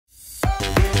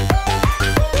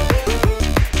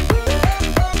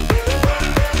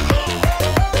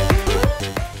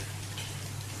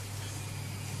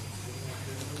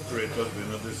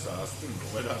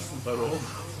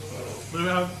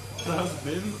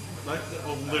Like the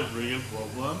only real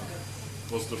problem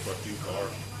was the fucking car.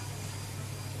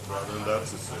 Rather than that,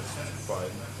 it's just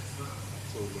fine.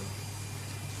 Totally.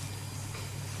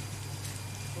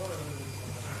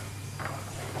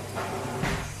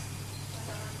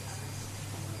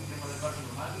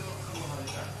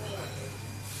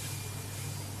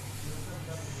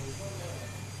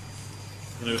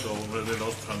 Knut already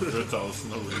lost 100,000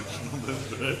 Norwegian on this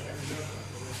trip.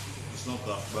 It's not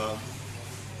that bad.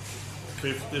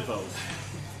 50,000.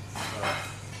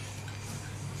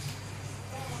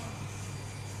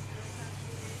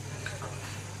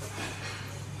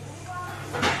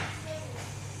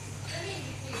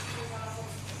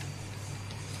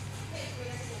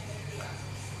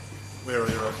 Where are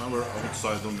you right now? We're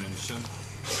outside of München.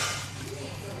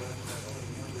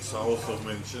 South of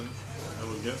München, I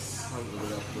would guess.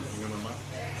 Without looking on the map.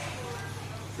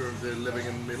 Currently living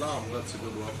in Milan, that's a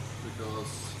good one,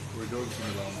 because we're going to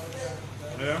Milan.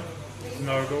 Yeah,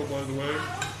 Nargo, by the way.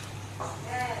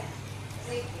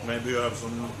 Maybe you have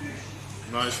some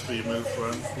nice female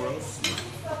friends for us.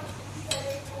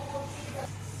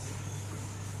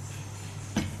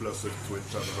 Plus if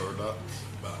Twitch had heard that,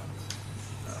 but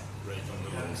break on the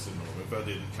laws in Norway. If I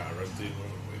didn't quarantine,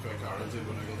 if I quarantine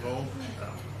when I got home,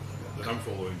 then I'm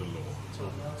following the law. So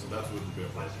that wouldn't be a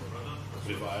problem. But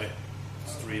if I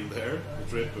streamed there, a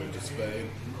trip going to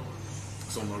Spain,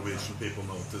 some Norwegian people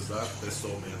noticed that. They saw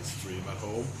me at stream at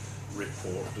home,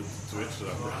 reported to Twitch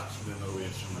that I'm breaking the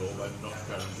Norwegian law by not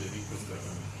quarantining because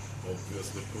they're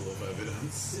obviously full of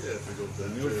evidence. Yeah, if you go to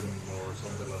the gym or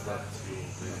something like that, you'll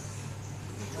be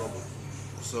in trouble.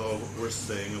 So we're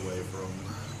staying away from...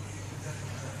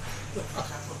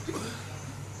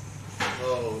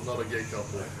 Oh, not a gay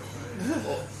couple.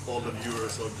 All the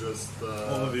viewers are just...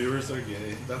 all the viewers are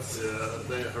gay. That's... Yeah,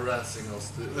 they're harassing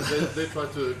us. They try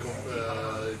to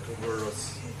convert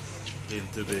us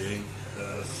into being...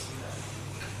 Yes.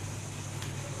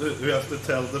 We have to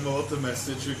tell them about the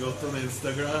message we got on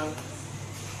Instagram.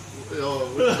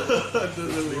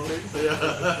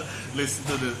 Yeah, listen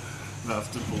to this. You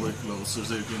have to pull it closer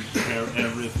so you can hear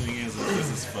everything. So this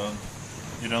is fun.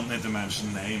 You don't need to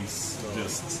mention names. No.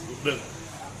 Just look.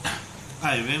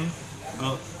 Øyvind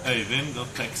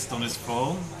got text on his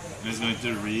phone. And he's going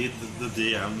to read the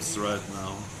DMs right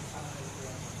now.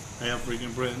 Hey,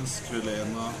 freaking Prince,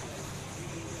 Kulena.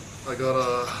 I got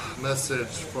a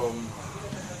message from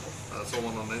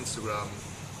someone on Instagram,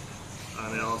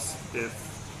 and he asked if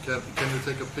can you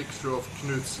take a picture of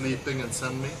Knut sleeping and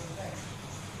send me?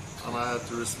 And I had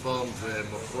to respond to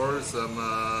him, of course, and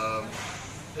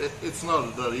it's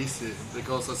not that easy,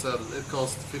 because I said it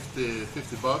cost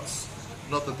 50 bucks.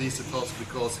 Not that easy task,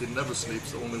 because he never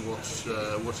sleeps, only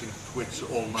watching Twitch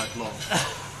all night long.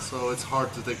 So it's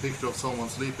hard to take a picture of someone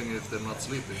sleeping if they're not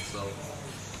sleeping. So,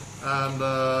 and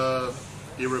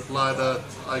he replied that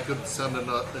I could send him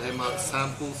a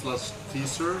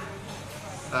sample/teaser,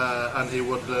 and he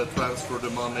would transfer the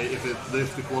money if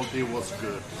the quality was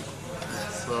good.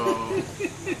 So,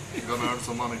 I'm gonna earn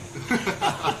some money.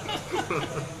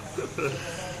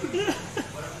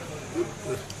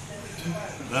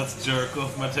 That's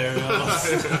jerk-off material.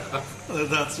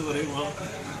 That's what he wants.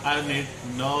 I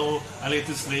need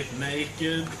to sleep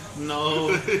naked,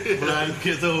 no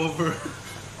blanket over.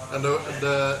 And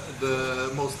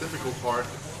the most difficult part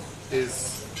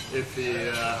is if he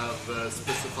have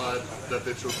specified that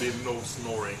there should be no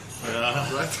snoring.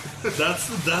 Yeah, right. that's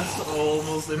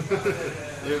almost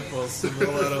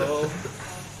impossible at all.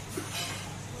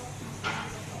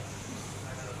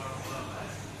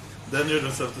 Then you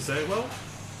just have to say, well,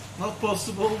 not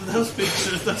possible. Those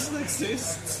pictures doesn't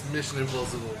exist. Mission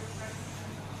impossible.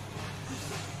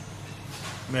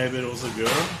 Maybe it was a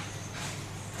girl.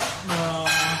 No.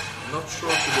 Not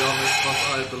sure, to be honest, but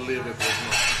I believe it was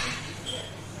not.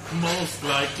 Most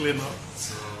likely not.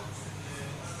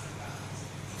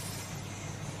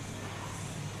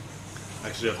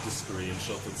 Actually, I have to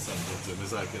screenshot and send it to me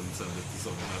so I can send it to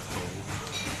someone at home.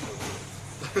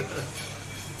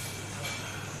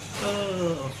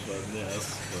 Oh, fun, yes.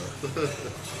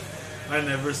 I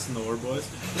never snore, boys.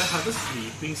 But I had a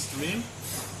sleeping stream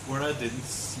where I didn't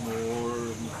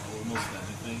snore almost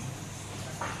anything.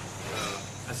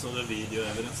 I saw the video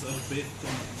evidence a bit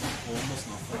and almost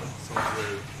nothing. Sounds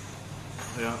weird.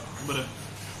 Yeah, but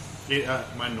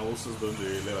my nose has been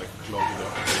really like clogged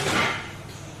up,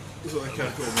 so I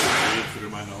can't almost breathe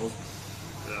through my nose.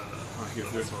 Yeah, I hear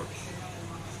it's hard.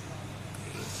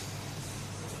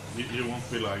 You won't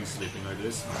be lying sleeping like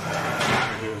this.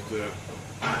 Here's the...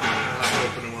 I'm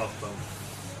opening up then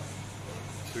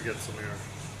to get some air.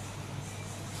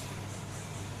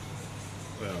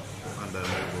 Yeah, and then I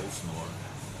will snore.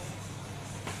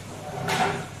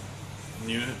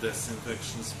 new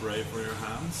disinfection spray for your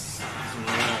hands. So now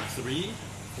we have 3,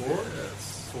 4,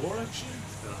 Yes. 4 actually.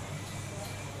 Yeah.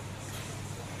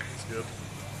 It's good.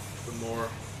 The more,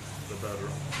 the better.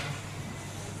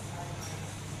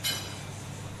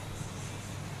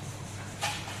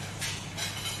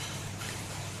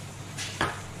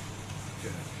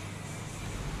 Okay.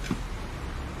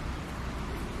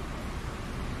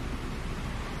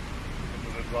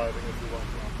 You're driving if you want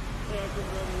now.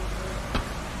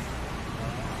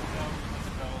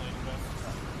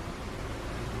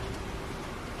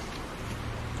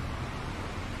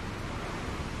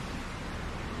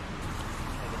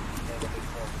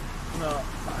 No.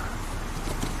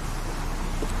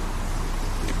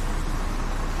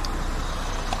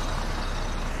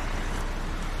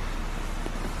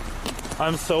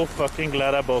 I'm so fucking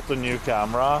glad I bought a new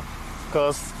camera,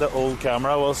 because the old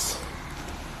camera was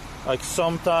like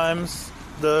sometimes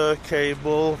the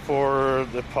cable for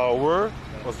the power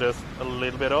was just a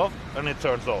little bit off and it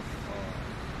turns off.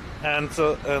 And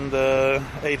the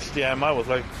HDMI was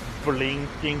like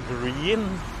blinking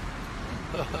green.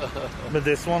 But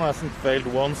this one hasn't failed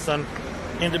once, and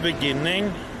in the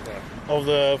beginning of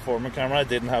the former camera I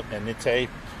didn't have any tape.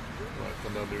 Right,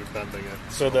 and then you're bending it.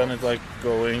 So then it's like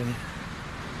going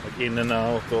like in and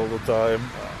out all the time.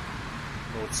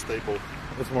 More stable.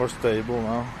 It's more stable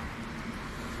now.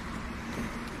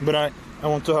 But I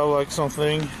want to have like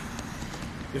something,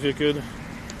 if you could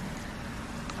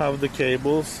have the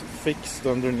cables fixed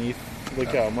underneath the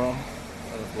camera.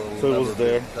 So it was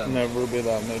there, never be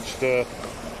damaged.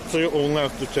 So you only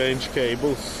have to change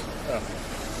cables. Yeah,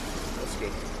 that's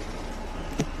good.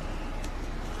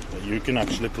 You can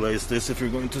actually place this if you're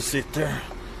going to sit there.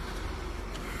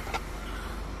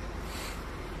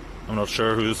 I'm not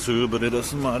sure who's who, but it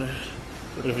doesn't matter.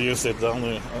 If you sit down,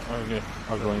 you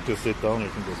are going to sit down, you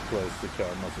can just place the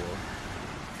camera as well.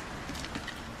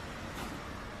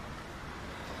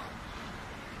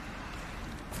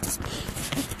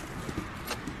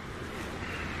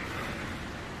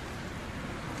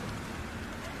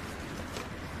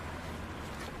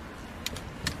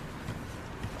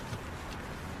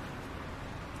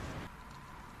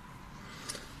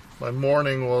 My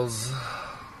morning was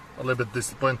a little bit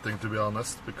disappointing, to be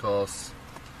honest, because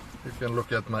you can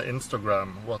look at my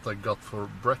Instagram what I got for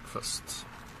breakfast.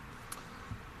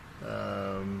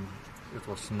 It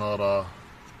was not a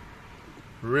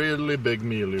really big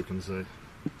meal, you can say.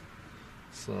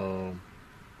 So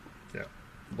yeah,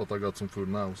 but I got some food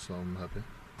now, so I'm happy.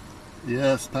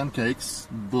 Yes, pancakes,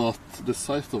 but the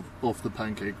size of the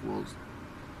pancake was,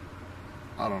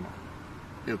 I don't know,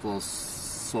 it was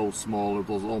so small, it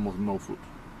was almost no food.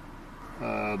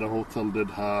 The hotel did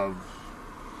have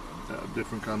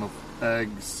different kind of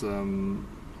eggs and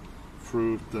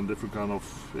fruit and different kind of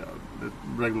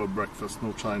regular breakfast,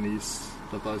 no Chinese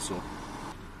that I saw.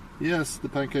 Yes, the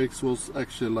pancakes was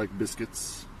actually like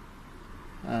biscuits,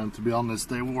 and to be honest,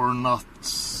 they were not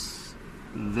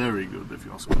very good, if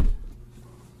you ask me.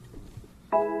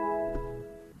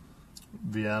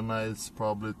 Vienna is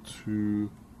probably too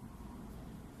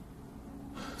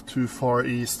far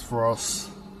east for us.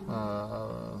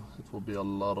 It will be a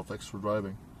lot of extra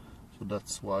driving, so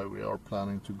that's why we are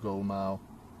planning to go now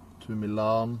to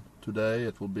Milan today.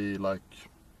 It will be like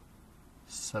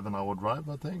 7-hour drive,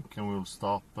 I think, and we'll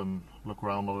stop and look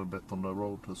around a little bit on the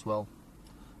road as well.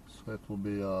 So it will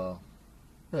be a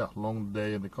long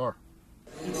day in the car.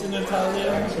 It's in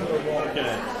Italian.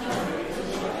 Okay.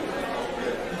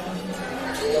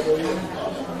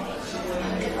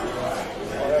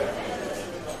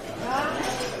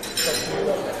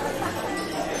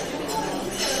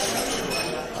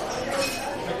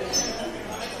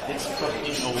 It's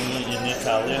fucking only in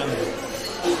Italian.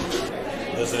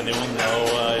 Does anyone know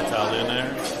Italian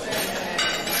there?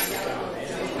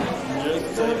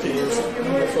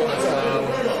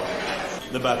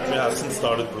 The battery hasn't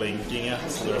started blinking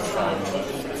yet, so there's time left.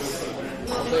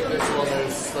 I think this one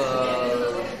is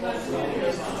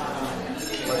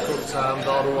like cooked ham,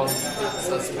 the other one it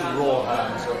says raw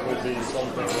ham, so it will be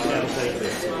something like that.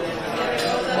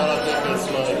 But I think it's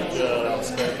like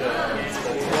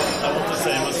I want the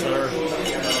same as her.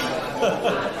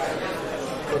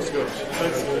 Looks good.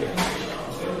 Looks good.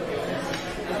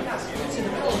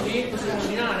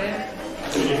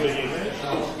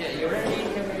 Yeah, you ready?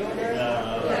 Can we go there?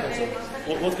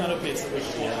 What kind of pizza would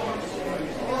you have?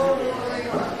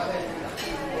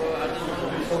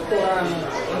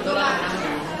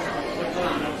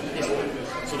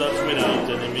 So that's without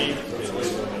any meat? I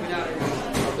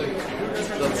think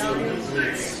that's the meat.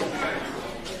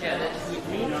 Yeah, that's with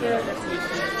meat, that's with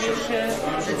fish, it's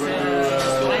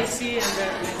spicy,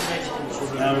 and with vegetables.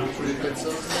 Should we 3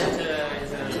 pizzas.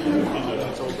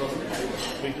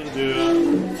 We can do.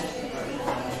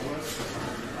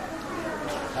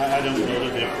 I don't know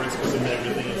the difference because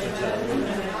everything is Italian.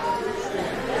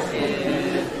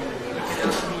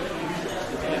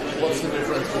 What's the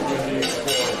difference between these 4?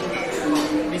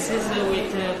 This is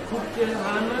with cooked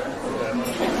hammer.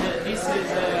 This is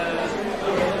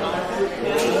non-cooked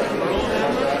raw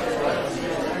hammer.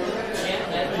 Yeah,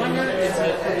 that one is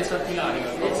for the sortilario.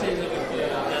 This is with cooked.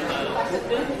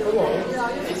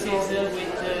 This is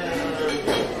with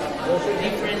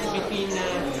difference between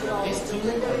these two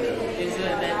is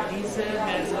that this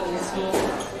has also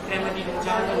crema di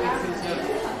Milano,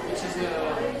 which is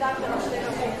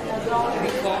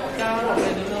ricotta. I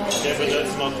don't know. Yeah, but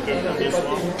that's not good on this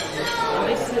one.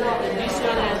 This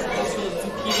one has also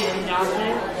zucchini vinagre,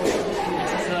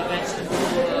 which is a vegetable.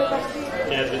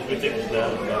 Yeah, but we take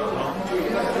that one.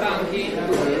 Franchi.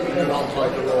 You don't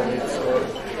like the raw meat, so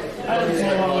I don't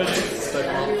know how it is. step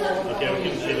up. Okay, we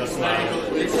can give us one.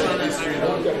 This one These 3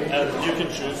 now. And you can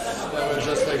choose. We'll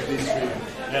just take these 3.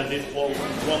 And this one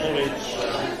of each.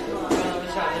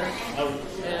 and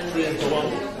 3 into 1.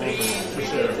 To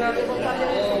share. Yeah. To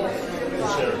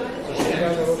share. To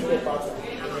share.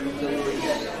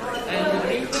 and the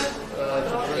drink.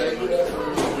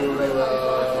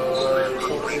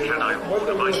 Can I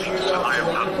order my pizza? I am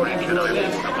hungry. Can I order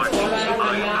my pizza?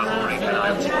 I am hungry. Can I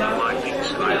order my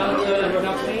pizza? I am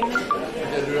hungry.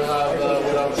 Okay, do you have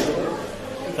without sugar?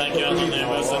 Thank you,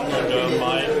 Anonymous, and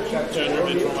my tuner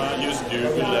bit from I used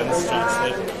Google Lens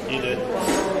Translate. He did.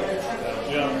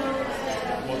 Yeah.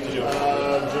 What do you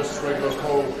have? Just regular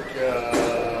Coke.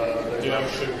 Do you have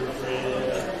sugar-free?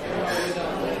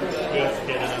 We have to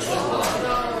get in as well.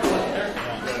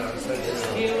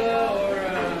 Tequila or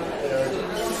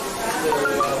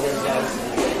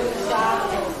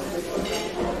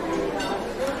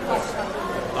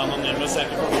Anonymous, I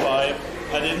can provide.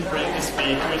 I didn't bring the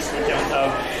speakers. We can't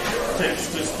have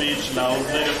text-to-speech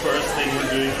loudly. The first thing we're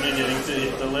doing when we're getting to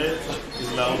Italy is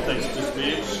loud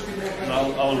text-to-speech. And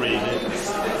I'll read it.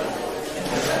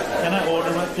 Can I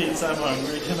order my pizza? I'm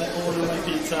hungry. Can I order my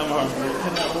pizza? I'm hungry.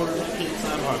 Can I order my pizza?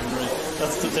 I'm hungry.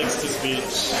 That's the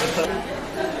text-to-speech.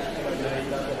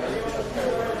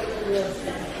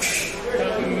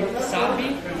 Sabi.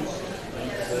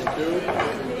 Thank you.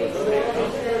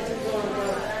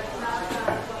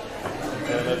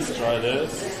 Okay, let's try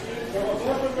this.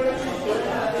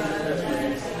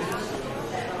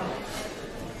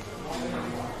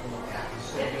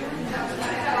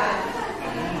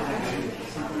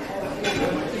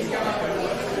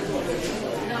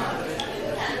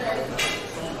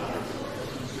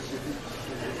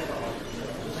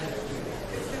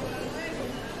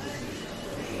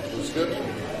 Looks good.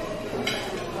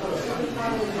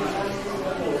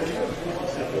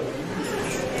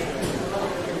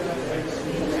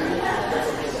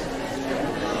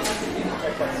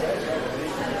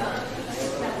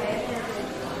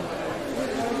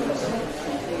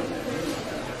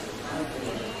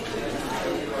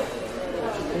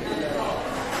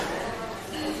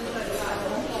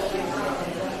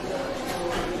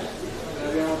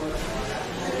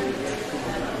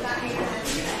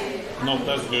 Not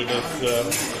as good as the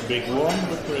big one,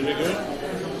 but pretty good.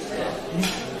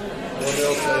 What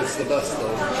else is the best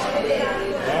though?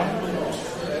 Yeah. The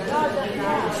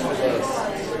best.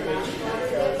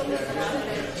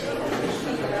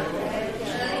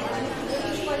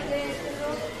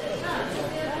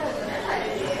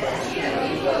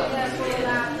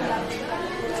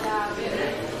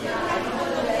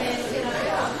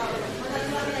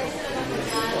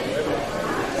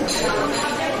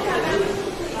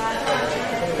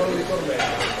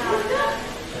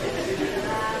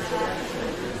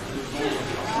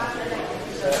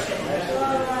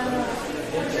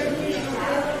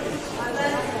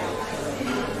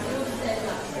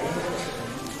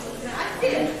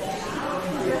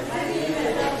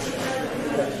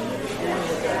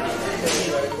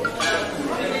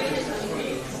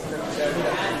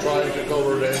 Trying to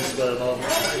cover the Insta now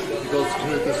because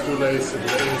Knut is too lazy to the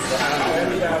Insta.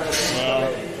 Yeah.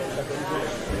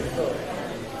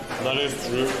 That is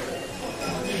true.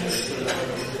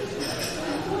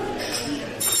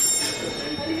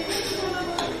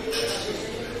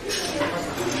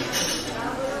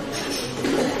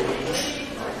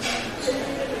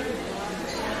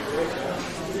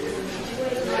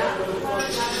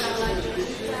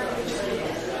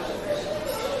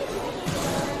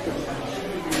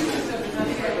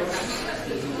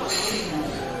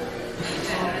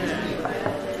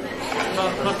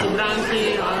 Fatto branchi.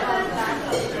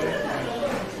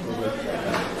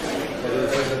 What do you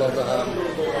think about the ham?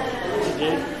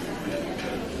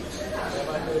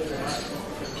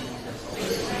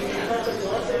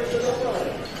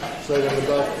 Trading the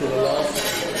back to the last.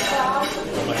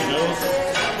 Tomatoes.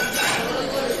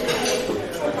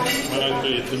 I like to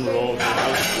eat them raw.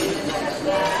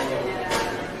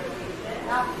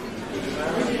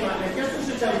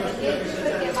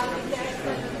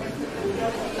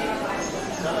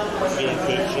 Your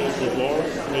pictures before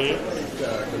me.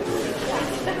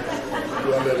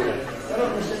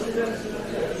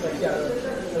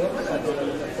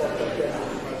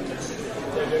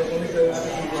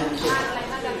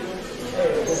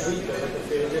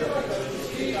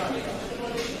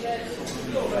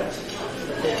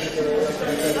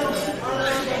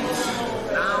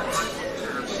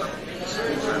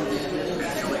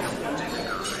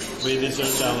 We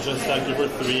deserve challenges. Thank you for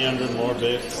 300 more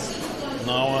bits.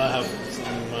 Now I have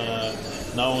some.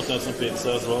 Now I want to have some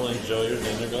pizza as well. Enjoy your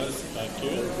dinner, guys. Thank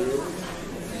you.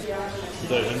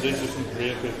 This is some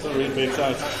real pizza. Real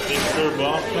pizza. Pizza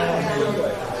bak.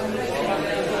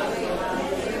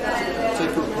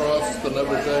 Thicker crust and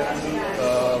everything.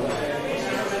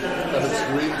 And it's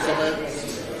greens on it.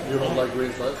 You don't like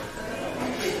greens, right?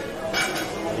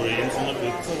 Greens on the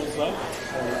pizza. What's that?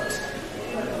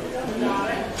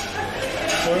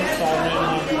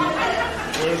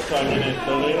 First time in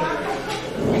Italy.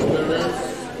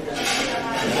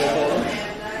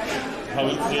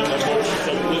 Haven't seen a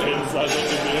portion of the inside of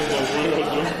the beer, but we're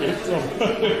just pizza.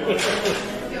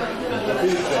 The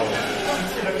pizza.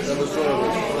 And the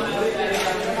service.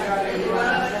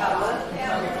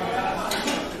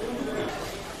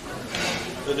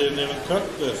 They didn't even cut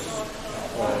this.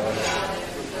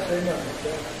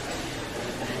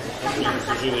 You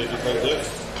should eat it like this.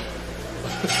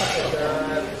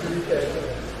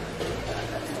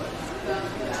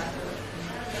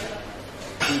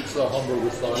 Pizza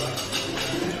hamburger style.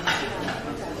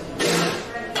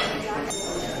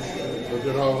 But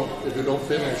you know, if you don't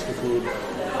finish the food,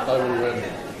 I will win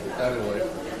anyway.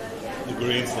 The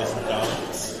greens doesn't count.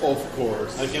 Of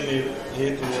course. I can eat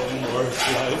one more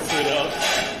slice without.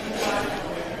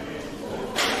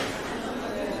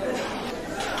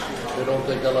 They don't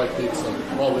think I like pizza.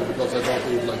 Probably because I don't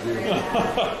eat like you.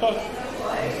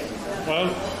 Well,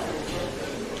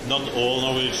 not all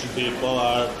Norwegian people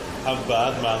have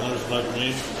bad manners like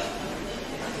me.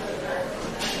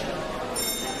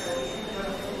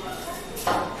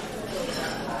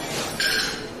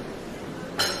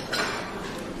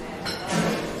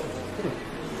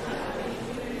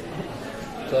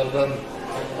 Tell them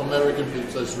American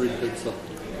pizza is real pizza.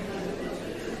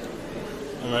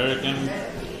 American,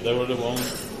 they were the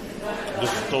ones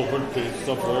discovered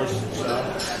pizza first. Yeah.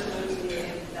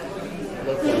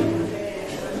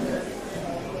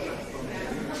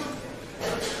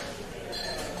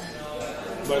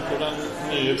 Vet du den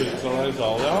nye pizzaen i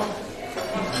Italia?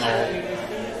 No.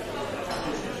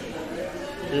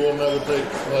 You will never take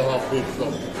half pizza.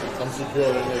 I'm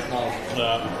securing it now.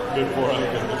 Yeah, before I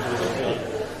get the pizza.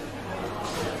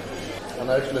 And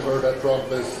I actually heard that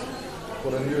Trump is, for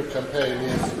the new campaign,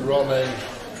 he's running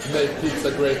Make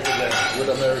Pizza Great Again with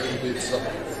American pizza.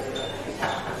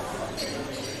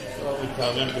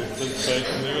 Italian pizza is fake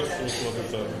news, was what he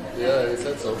said. Yeah, he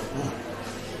said so.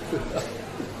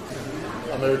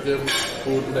 American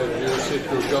food make you shit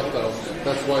your gut out.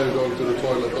 That's why you're going to the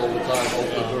toilet all the time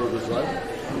after burgers, right?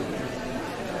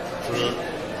 True.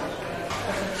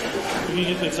 You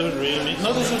can get pizza with real meat.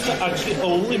 No, this is actually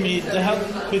only meat. They have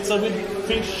pizza with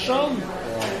fish on.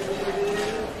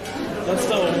 That's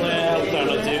the only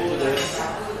alternative to this.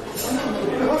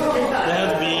 They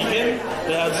had vegan,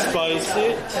 they had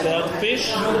spicy, they had fish,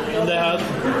 and they had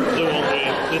the one we,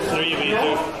 the three we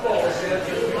do.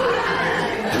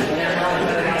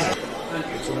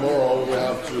 Tomorrow we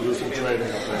have to do some training,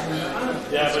 I think.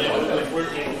 Yeah, but if we're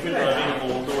driving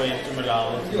all the way into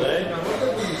Milano today,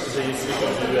 it's easy to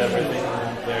do everything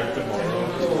there tomorrow.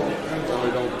 So we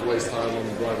don't waste time on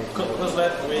driving. Because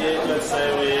let's say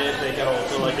we take a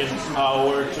hotel like an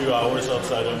hour, 2 hours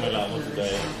outside of Milano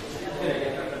today.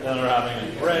 Then we're having a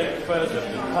breakfast, we have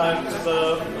to pack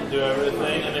stuff, do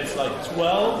everything, and it's like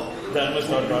 12. Then we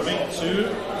start driving 2,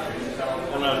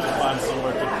 and we have to find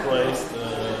somewhere to place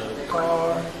the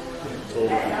car. So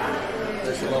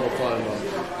takes a lot of time now.